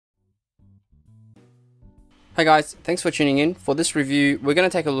Hi guys, thanks for tuning in. For this review, we're going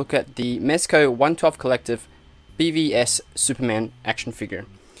to take a look at the Mezco 112 Collective BvS Superman action figure.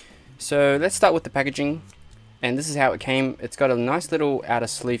 So let's start with the packaging, and this is how it came. It's got a nice little outer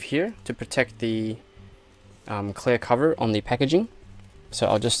sleeve here to protect the clear cover on the packaging. So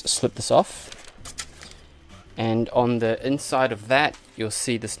I'll just slip this off, and on the inside of that you'll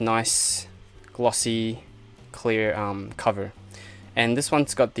see this nice glossy clear cover. And this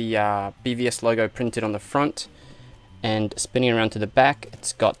one's got the BvS logo printed on the front, and spinning around to the back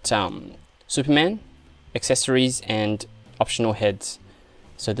it's got Superman, accessories and optional heads.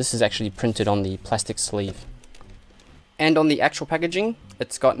 So this is actually printed on the plastic sleeve. And on the actual packaging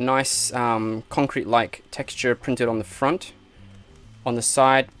it's got nice concrete-like texture printed on the front. On the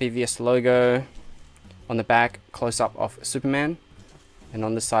side, BvS logo. On the back, close-up of Superman. And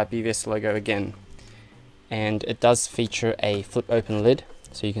on the side, BvS logo again. And it does feature a flip open lid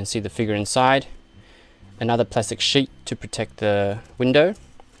so you can see the figure inside. Another plastic sheet to protect the window.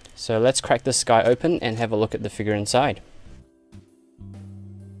 So let's crack this guy open and have a look at the figure inside.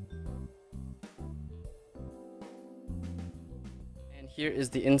 And here is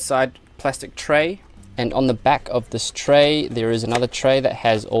the inside plastic tray, and on the back of this tray there is another tray that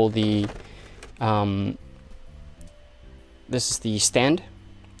has all the this is the stand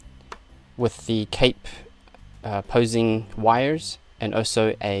with the cape posing wires, and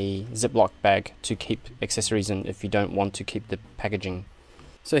also a Ziploc bag to keep accessories in if you don't want to keep the packaging.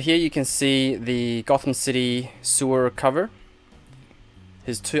 So here you can see the Gotham City sewer cover,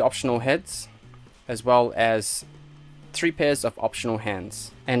 his 2 optional heads, as well as 3 pairs of optional hands.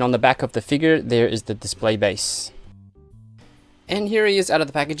 And on the back of the figure there is the display base. And here he is out of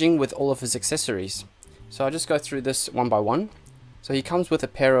the packaging with all of his accessories. So I'll just go through this one by one. So he comes with a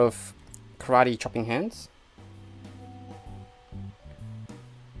pair of karate chopping hands,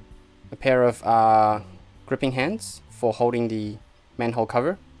 a pair of gripping hands for holding the manhole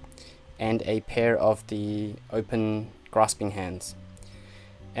cover, and a pair of the open grasping hands.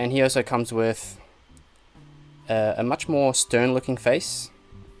 And he also comes with a much more stern looking face,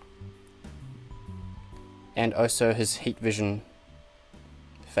 and also his heat vision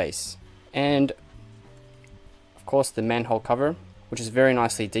face, and of course the manhole cover, which is very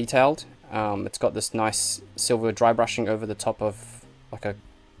nicely detailed. It's got this nice silver dry brushing over the top of like a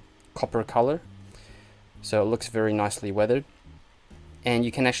copper color, so it looks very nicely weathered. And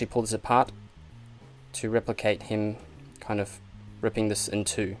you can actually pull this apart to replicate him kind of ripping this in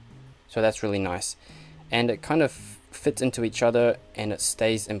two, so that's really nice. And it kind of fits into each other and it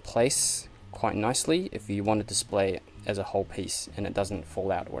stays in place quite nicely if you want to display it as a whole piece, and it doesn't fall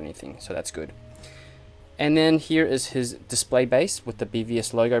out or anything, so that's good. And then here is his display base with the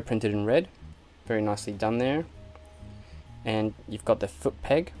BvS logo printed in red, very nicely done there. And you've got the foot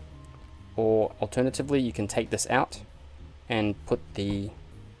peg, or alternatively you can take this out and put the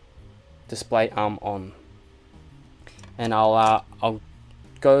display arm on. And I'll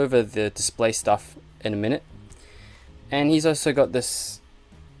go over the display stuff in a minute. And he's also got this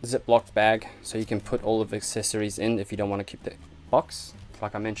Ziploc bag, so you can put all of the accessories in if you don't want to keep the box,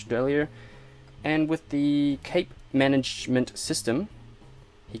 like I mentioned earlier. And with the cape management system,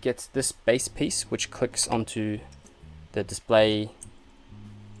 he gets this base piece which clicks onto the display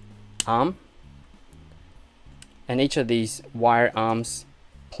arm, and each of these wire arms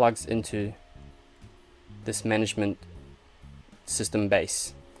plugs into this management system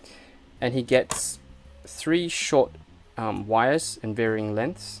base. And he gets 3 short wires in varying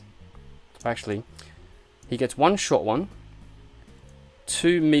lengths. Actually, he gets 1 short one,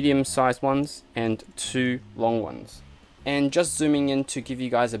 2 medium-sized ones, and 2 long ones. And just zooming in to give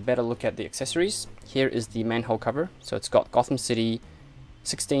you guys a better look at the accessories, here is the manhole cover. So it's got Gotham City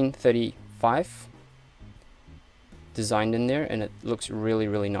 1635 designed in there, and it looks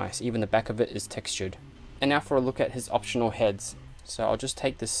really nice. Even the back of it is textured. And now for a look at his optional heads. So I'll just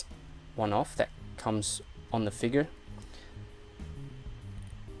take this one off that comes on the figure.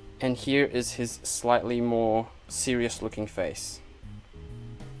 And here is his slightly more serious looking face.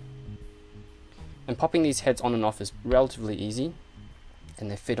 And popping these heads on and off is relatively easy,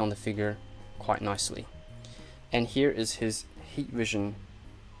 and they fit on the figure quite nicely. And here is his heat vision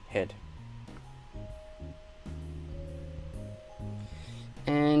head.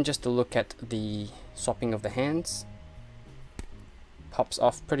 And just to look at the swapping of the hands, pops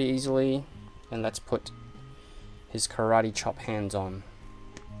off pretty easily. And let's put his karate chop hands on,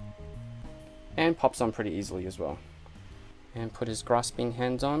 and pops on pretty easily as well. And put his grasping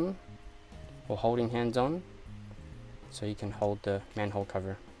hands on, or holding hands on, so you can hold the manhole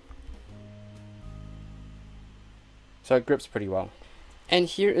cover. So it grips pretty well. And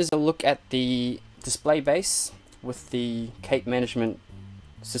here is a look at the display base with the cape management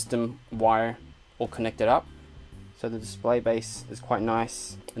system wire all connected up. So the display base is quite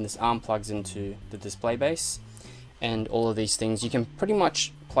nice, and this arm plugs into the display base, and all of these things you can pretty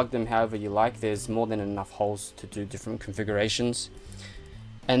much plug them however you like. There's more than enough holes to do different configurations.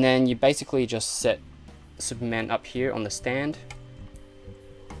 And then you basically just set Superman up here on the stand,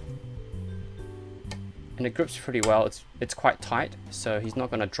 and it grips pretty well. It's quite tight, so he's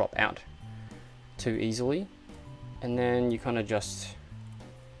not going to drop out too easily. And then you kind of just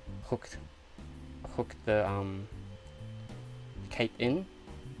hook the cape in.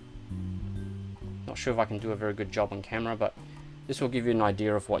 Not sure if I can do a very good job on camera, but this will give you an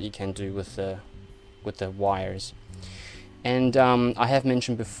idea of what you can do with the wires. And I have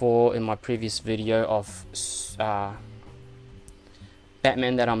mentioned before in my previous video of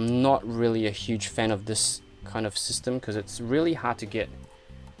Batman that I'm not really a huge fan of this kind of system, because it's really hard to get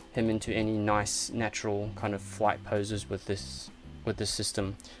him into any nice natural kind of flight poses with this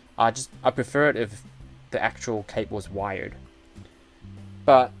system. I prefer it if the actual cape was wired.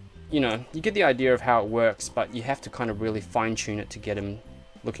 But you know, you get the idea of how it works, but you have to kind of really fine-tune it to get him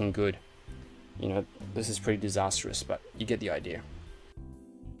looking good. You know, this is pretty disastrous, but you get the idea.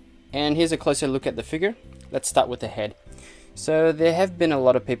 And here's a closer look at the figure. Let's start with the head. So there have been a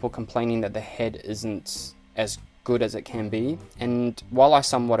lot of people complaining that the head isn't as good as it can be, and while I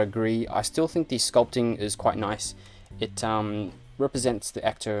somewhat agree, I still think the sculpting is quite nice. It represents the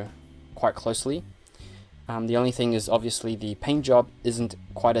actor quite closely. The only thing is obviously the paint job isn't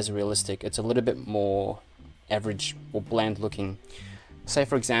quite as realistic. It's a little bit more average or bland looking. Say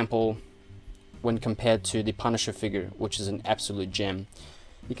for example, when compared to the Punisher figure, which is an absolute gem.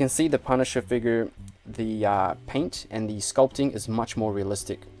 You can see the Punisher figure, the paint and the sculpting is much more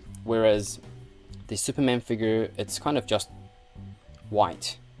realistic, whereas the Superman figure, it's kind of just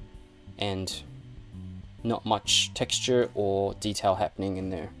white and not much texture or detail happening in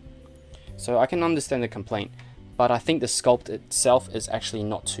there. So I can understand the complaint, but I think the sculpt itself is actually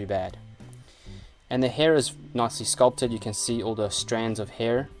not too bad. And the hair is nicely sculpted. You can see all the strands of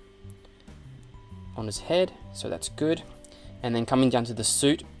hair on his head, so that's good. And then coming down to the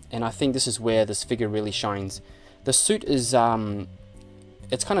suit, and I think this is where this figure really shines. The suit is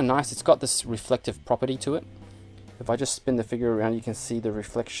it's kind of nice. It's got this reflective property to it. If I just spin the figure around, you can see the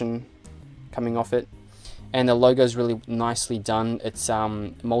reflection coming off it. And the logo is really nicely done. It's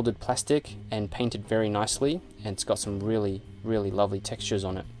molded plastic and painted very nicely, and it's got some really lovely textures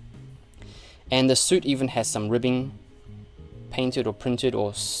on it. And the suit even has some ribbing painted or printed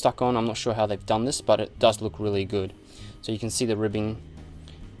or stuck on. I'm not sure how they've done this, but it does look really good. So you can see the ribbing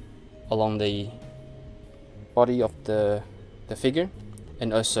along the body of the figure,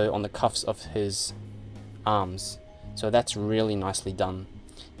 and also on the cuffs of his arms. So that's really nicely done.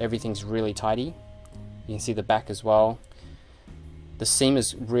 Everything's really tidy. You can see the back as well. The seam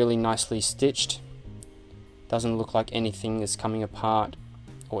is really nicely stitched. Doesn't look like anything is coming apart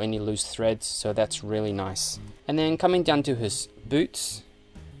or any loose threads, so that's really nice. And then coming down to his boots,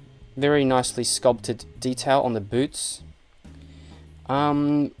 very nicely sculpted detail on the boots.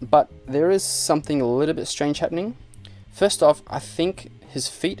 But there is something a little bit strange happening. First off, I think his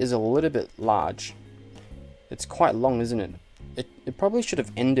feet is a little bit large. It's quite long, isn't it? It probably should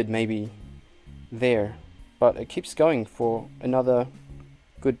have ended maybe there, but it keeps going for another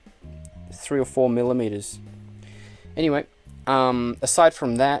good 3 or 4 millimeters. Anyway, aside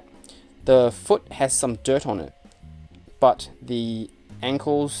from that, the foot has some dirt on it, but the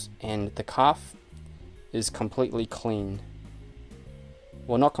ankles and the calf is completely clean.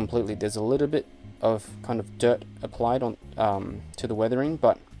 Well, not completely, there's a little bit of kind of dirt applied on to the weathering,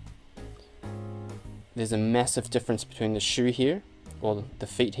 but there's a massive difference between the shoe here, or the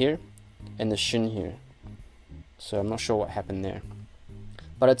feet here, and the shin here. So I'm not sure what happened there,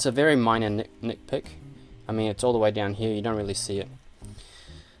 but it's a very minor nitpick. I mean, it's all the way down here, you don't really see it.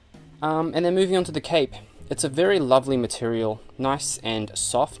 And then moving on to the cape, it's a very lovely material, nice and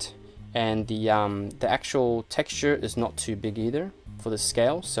soft, and the actual texture is not too big either for the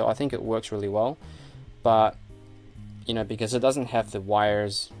scale, so I think it works really well. But you know, because it doesn't have the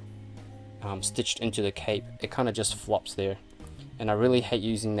wires stitched into the cape, it kind of just flops there, and I really hate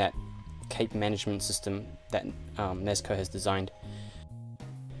using that cape management system that Mezco has designed.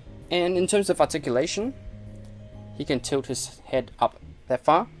 And in terms of articulation, he can tilt his head up that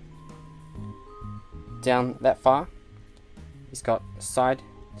far, down that far. He's got side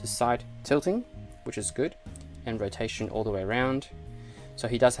to side tilting, which is good, and rotation all the way around. So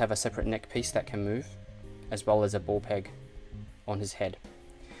he does have a separate neck piece that can move, as well as a ball peg on his head.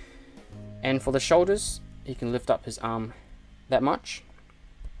 And for the shoulders, he can lift up his arm that much,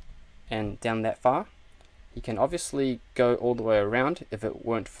 and down that far. He can obviously go all the way around if it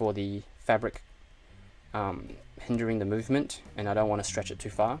weren't for the fabric hindering the movement, and I don't want to stretch it too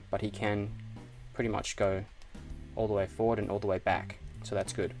far, but he can pretty much go all the way forward and all the way back, so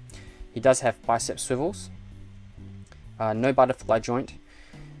that's good. He does have bicep swivels, no butterfly joint,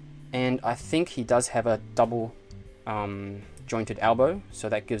 and I think he does have a double jointed elbow, so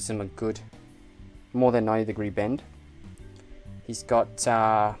that gives him a good more than 90-degree bend. He's got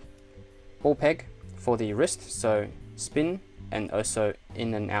ball peg for the wrist, so spin and also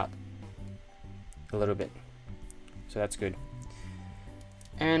in and out a little bit, so that's good.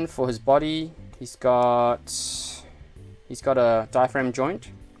 And for his body, he's got a diaphragm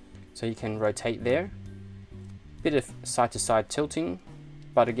joint, so you can rotate there. Bit of side to side tilting,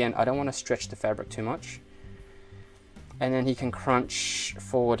 but again, I don't want to stretch the fabric too much. And then he can crunch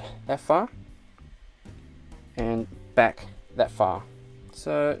forward that far and back that far,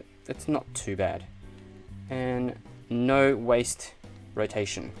 so it's not too bad. And no waist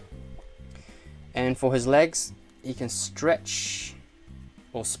rotation. And for his legs, he can stretch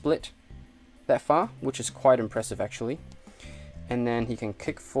or split that far, which is quite impressive actually. And then he can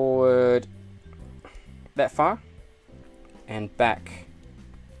kick forward that far and back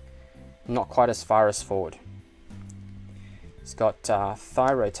not quite as far as forward. He's got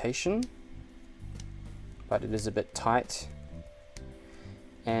thigh rotation, but it is a bit tight,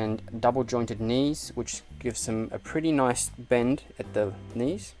 and double jointed knees, which gives him a pretty nice bend at the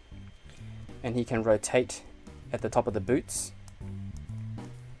knees. And he can rotate at the top of the boots.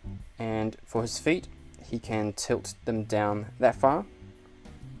 And for his feet, he can tilt them down that far,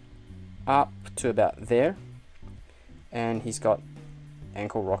 up to about there, and he's got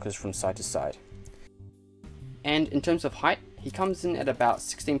ankle rockers from side to side. And in terms of height, he comes in at about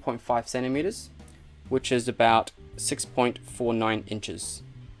 16.5 centimeters, which is about 6.49 inches.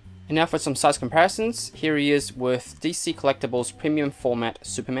 And now for some size comparisons. Here he is with DC Collectibles Premium Format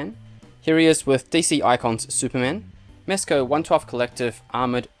Superman. Here he is with DC Icons Superman, Mezco 112 Collective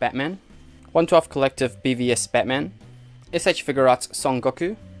Armored Batman, 112 Collective BvS Batman, SH Figuarts Son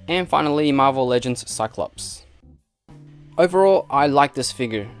Goku, and finally Marvel Legends Cyclops. Overall, I like this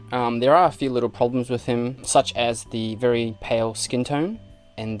figure. There are a few little problems with him, such as the very pale skin tone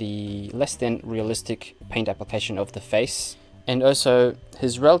and the less than realistic paint application of the face, and also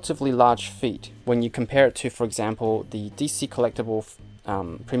his relatively large feet when you compare it to, for example, the DC Collectible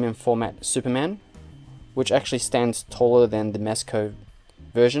Premium Format Superman, which actually stands taller than the Mezco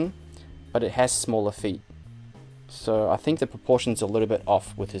version, but it has smaller feet. So I think the proportions are a little bit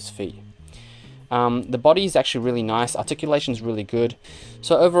off with his feet. The body is actually really nice, articulation is really good.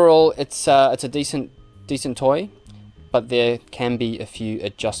 So overall, it's a decent toy, but there can be a few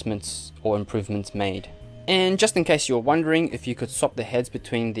adjustments or improvements made. And just in case you're wondering if you could swap the heads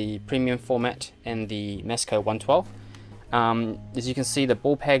between the premium format and the Mezco 112, as you can see, the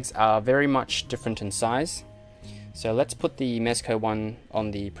ball pegs are very much different in size. So let's put the Mezco one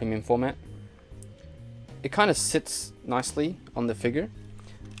on the premium format. It kind of sits nicely on the figure,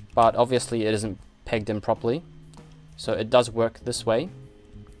 but obviously it isn't pegged in properly. So it does work this way,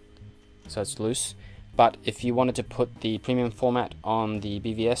 so it's loose. But if you wanted to put the premium format on the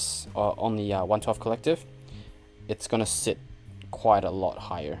BvS or on the 112 Collective, it's going to sit quite a lot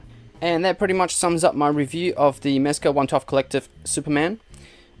higher. And that pretty much sums up my review of the Mezco 112 Collective Superman.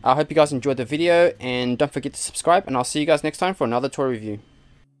 I hope you guys enjoyed the video, and don't forget to subscribe, and I'll see you guys next time for another toy review.